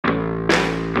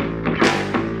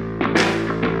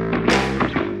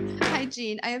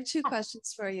Jean. I have two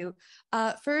questions for you.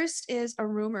 First is a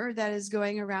rumor that is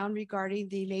going around regarding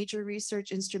the Major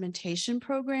Research Instrumentation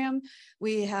Program.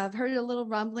 We have heard a little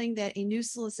rumbling that a new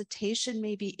solicitation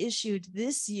may be issued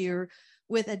this year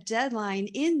with a deadline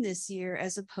in this year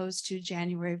as opposed to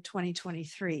January of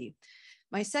 2023.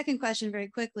 My second question very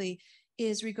quickly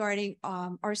is regarding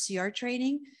RCR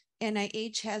training.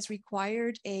 NIH has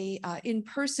required a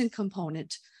in-person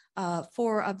component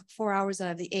 4 hours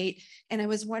out of the 8. And I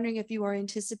was wondering if you are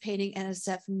anticipating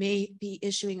NSF may be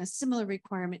issuing a similar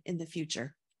requirement in the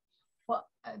future. Well,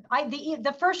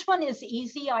 the first one is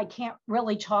easy. I can't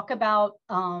really talk about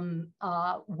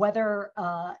whether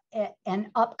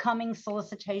an upcoming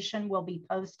solicitation will be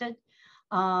posted.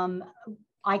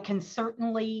 I can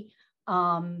certainly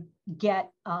get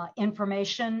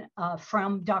information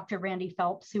from Dr. Randy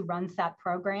Phelps, who runs that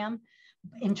program,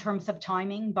 in terms of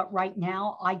timing, but right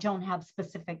now I don't have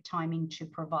specific timing to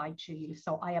provide to you,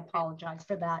 so I apologize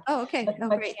for that. Oh, okay. But, no,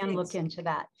 but great, can thanks. look into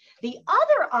that. The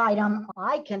other item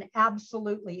I can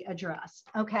absolutely address.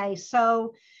 Okay,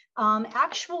 so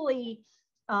actually,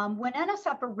 when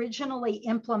NSF originally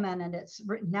implemented it,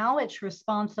 now it's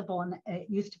responsible, and it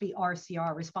used to be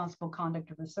RCR, Responsible Conduct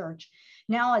of Research.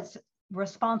 Now it's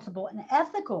responsible and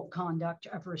ethical conduct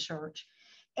of research,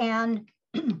 and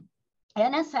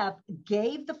NSF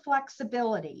gave the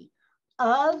flexibility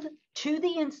to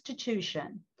the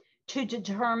institution to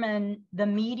determine the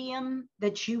medium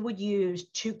that you would use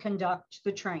to conduct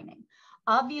the training.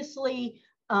 Obviously,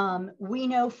 we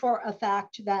know for a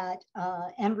fact that,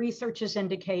 and research has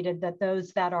indicated that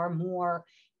those that are more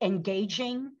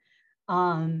engaging,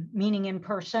 meaning in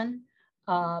person,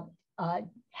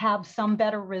 have some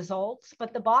better results.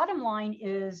 But the bottom line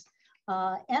is,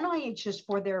 NIH is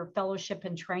for their fellowship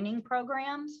and training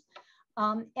programs.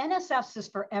 NSF is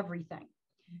for everything.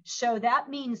 So that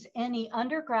means any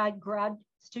undergrad, grad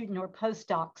student, or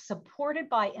postdoc supported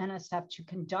by NSF to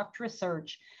conduct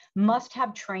research must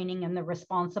have training in the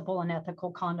responsible and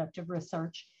ethical conduct of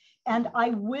research. And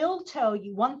I will tell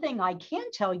you, one thing I can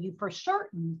tell you for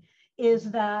certain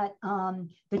is that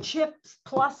the CHIPS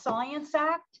Plus Science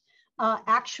Act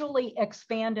actually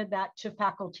expanded that to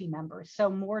faculty members. So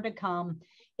more to come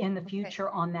in the future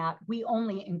on that. We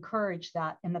only encourage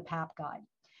that in the PAP guide.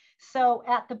 So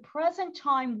at the present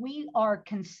time, we are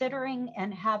considering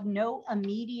and have no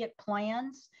immediate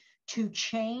plans to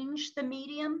change the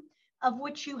medium of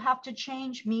which you have to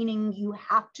change, meaning you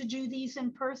have to do these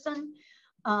in person.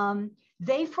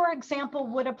 They, for example,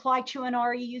 would apply to an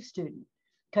REU student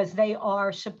because they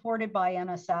are supported by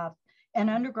NSF, an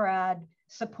undergrad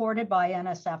supported by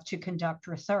NSF to conduct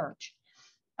research.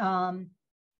 And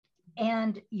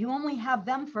you only have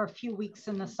them for a few weeks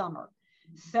in the summer.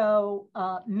 So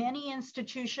many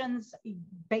institutions,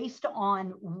 based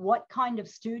on what kind of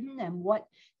student and what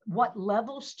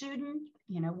level student,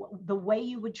 you know, the way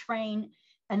you would train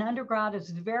an undergrad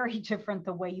is very different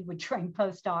the way you would train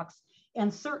postdocs,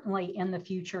 and certainly in the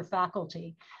future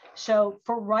faculty. So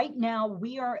for right now,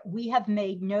 we have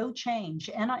made no change.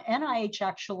 And NIH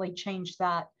actually changed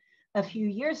that a few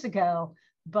years ago,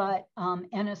 but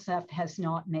NSF has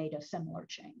not made a similar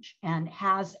change, and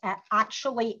has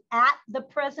actually at the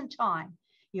present time,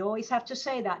 you always have to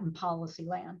say that in policy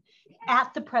land,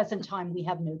 at the present time, we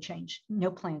have no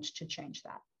no plans to change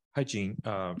that. Hi, Jean.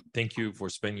 Thank you for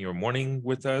spending your morning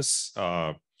with us.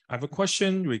 I have a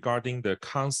question regarding the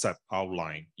concept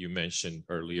outline you mentioned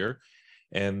earlier.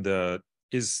 And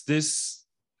is this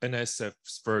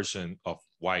NSF's version of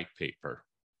white paper?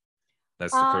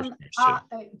 That's the first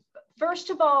question. First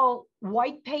of all,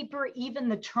 white paper, even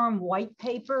the term white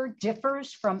paper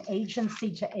differs from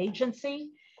agency to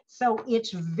agency. So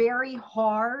it's very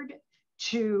hard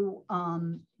to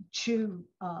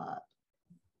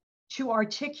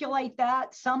articulate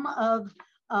that. Some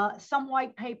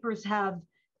white papers have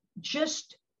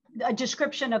just a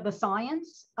description of the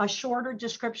science, a shorter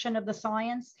description of the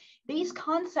science. These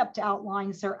concept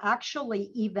outlines are actually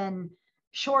even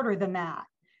shorter than that.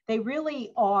 They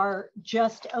really are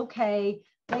just, okay,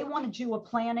 they want to do a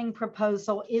planning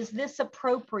proposal. Is this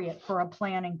appropriate for a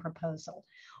planning proposal?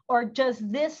 Or does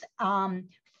this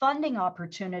funding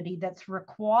opportunity that's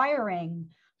requiring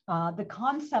the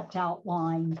concept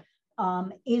outline,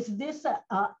 is this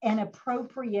an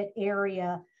appropriate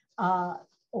area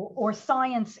or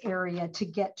science area to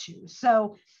get to?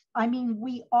 So, I mean,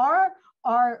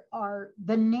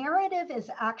 the narrative is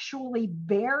actually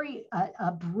very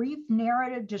a brief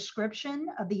narrative description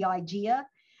of the idea,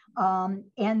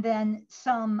 and then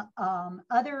some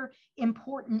other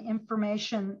important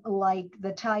information like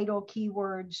the title,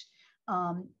 keywords,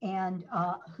 and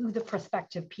who the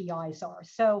prospective PIs are.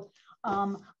 So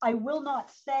I will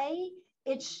not say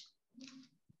it's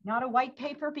not a white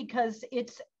paper because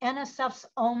it's NSF's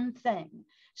own thing.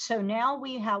 So now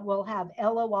we'll have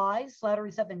LOIs,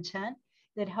 letters of intent,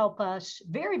 that help us,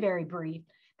 very, very brief,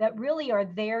 that really are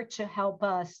there to help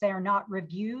us. They're not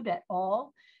reviewed at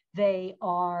all. They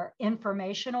are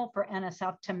informational for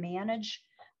NSF to manage,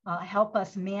 help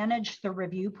us manage the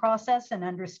review process and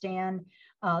understand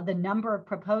the number of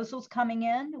proposals coming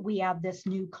in. We have this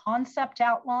new concept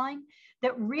outline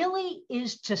that really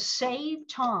is to save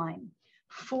time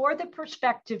for the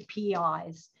prospective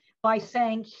PIs by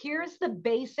saying, here's the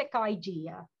basic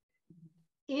idea.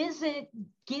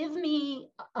 Give me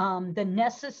the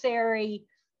necessary,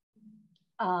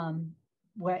 and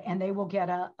they will get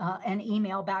an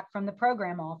email back from the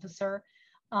program officer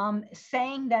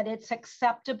saying that it's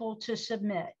acceptable to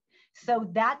submit. So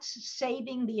that's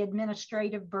saving the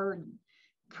administrative burden.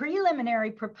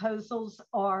 Preliminary proposals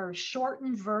are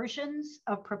shortened versions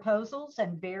of proposals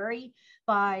and vary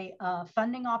by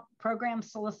funding program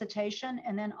solicitation.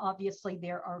 And then obviously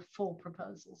there are full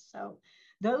proposals. So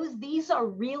these are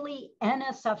really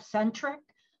NSF centric.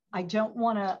 I don't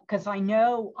want to, because I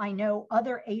know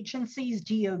other agencies,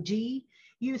 DOD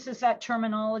uses that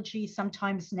terminology,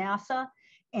 sometimes NASA,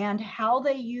 and how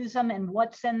they use them and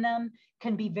what's in them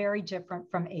can be very different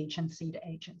from agency to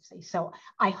agency. So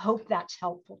I hope that's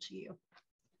helpful to you.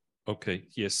 Okay,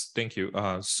 yes, thank you.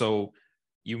 So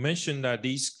you mentioned that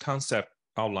these concept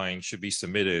outlines should be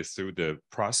submitted through the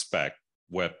prospect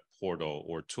web portal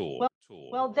or tool.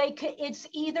 Well, it's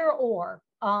either or,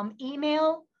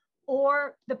 email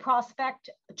or the prospect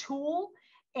tool,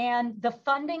 and the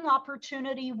funding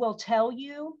opportunity will tell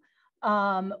you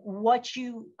what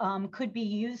you could be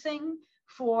using.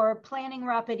 For planning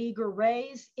rapid eager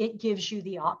raise, it gives you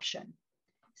the option.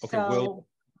 Okay, so,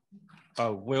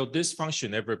 will this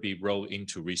function ever be rolled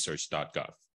into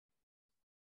Research.gov?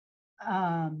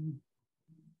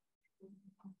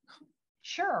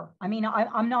 Sure. I mean,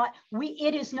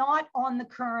 it is not on the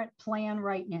current plan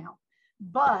right now,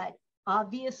 but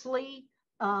obviously,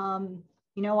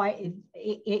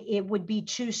 it would be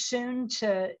too soon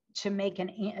to make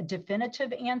a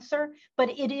definitive answer, but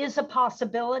it is a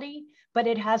possibility, but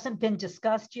it hasn't been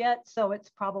discussed yet. So it's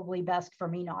probably best for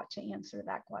me not to answer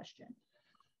that question.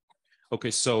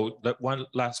 Okay, so one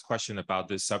last question about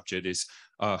this subject is,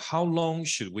 how long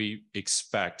should we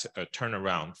expect a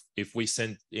turnaround if we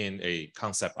send in a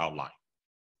concept outline?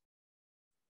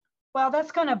 Well,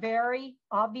 that's going to vary,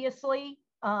 obviously.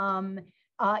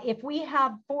 If we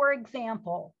have, for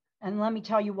example, and let me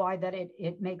tell you why that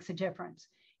it makes a difference.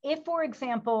 If, for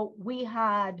example,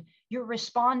 you're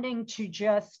responding to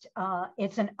just,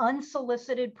 it's an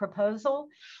unsolicited proposal,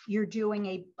 you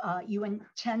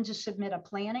intend to submit a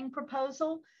planning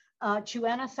proposal to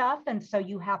NSF, and so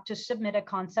you have to submit a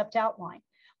concept outline.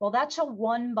 Well, that's a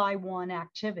one-by-one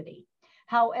activity.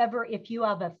 However, if you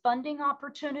have a funding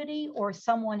opportunity or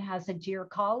someone has a dear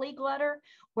colleague letter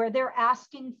where they're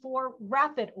asking for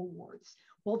rapid awards,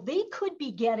 well, they could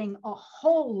be getting a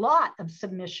whole lot of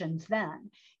submissions then.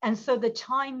 And so the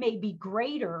time may be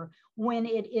greater when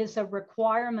it is a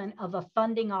requirement of a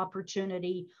funding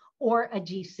opportunity or a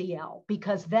DCL,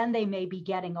 because then they may be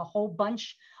getting a whole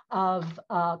bunch of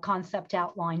concept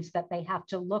outlines that they have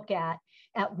to look at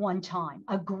one time.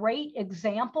 A great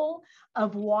example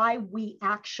of why we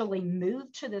actually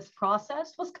moved to this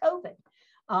process was COVID.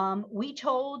 We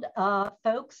told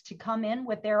folks to come in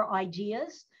with their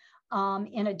ideas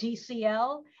in a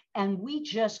DCL, and we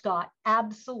just got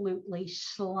absolutely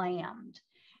slammed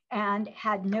and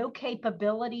had no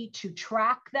capability to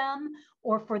track them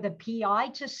or for the PI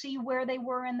to see where they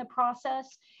were in the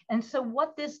process. And so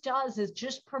what this does is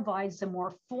just provides a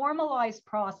more formalized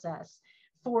process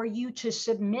for you to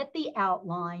submit the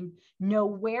outline, know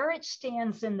where it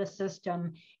stands in the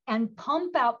system, and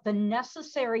pump out the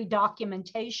necessary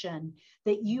documentation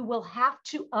that you will have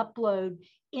to upload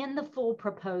in the full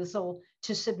proposal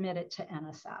to submit it to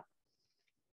NSF.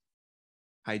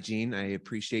 Hi, Jean. I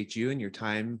appreciate you and your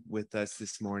time with us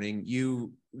this morning.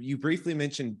 You briefly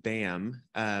mentioned BAM,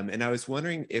 and I was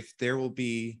wondering if there will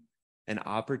be an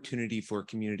opportunity for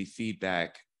community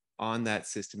feedback on that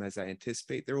system, as I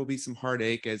anticipate there will be some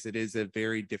heartache as it is a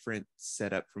very different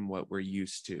setup from what we're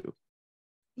used to.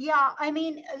 Yeah, I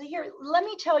mean, here, let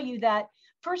me tell you that,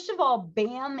 first of all,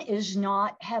 BAM is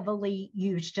not heavily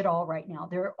used at all right now.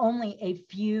 There are only a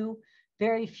few,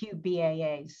 very few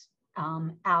BAAs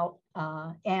out,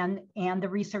 and the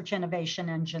Research Innovation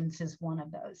Engines is one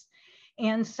of those.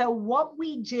 And so what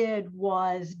we did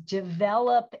was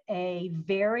develop a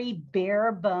very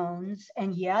bare bones,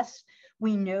 and yes,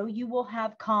 We know you will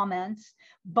have comments,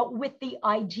 but with the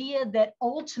idea that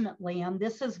ultimately, and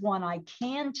this is one I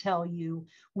can tell you,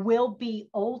 will be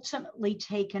ultimately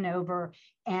taken over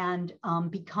and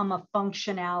become a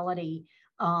functionality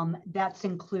that's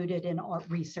included in our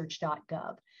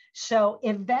research.gov. So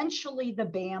eventually the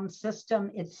BAM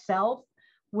system itself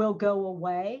will go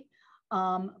away,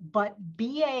 but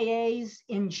BAAs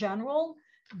in general,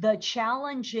 the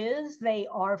challenge is they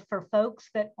are for folks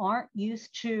that aren't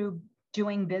used to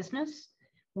doing business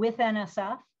with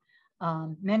NSF.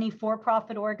 Many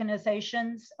for-profit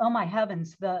organizations, oh my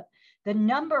heavens, the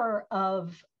number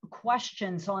of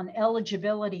questions on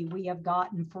eligibility we have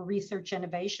gotten for research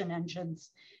innovation engines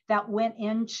that went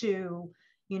into,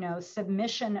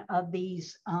 submission of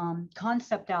these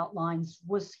concept outlines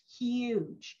was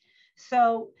huge.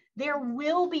 So there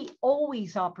will be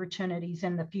always opportunities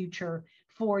in the future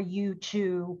for you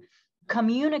to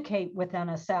communicate with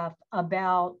NSF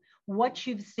about what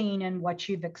you've seen and what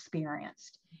you've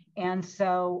experienced. And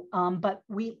so, but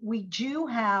we do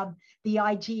have the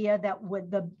idea that with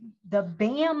the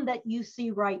BAM that you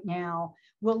see right now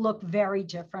will look very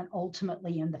different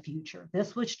ultimately in the future.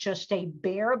 This was just a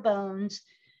bare bones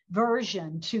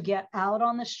version to get out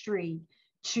on the street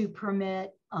to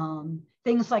permit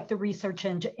things like the research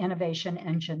and innovation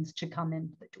engines to come in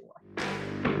the door.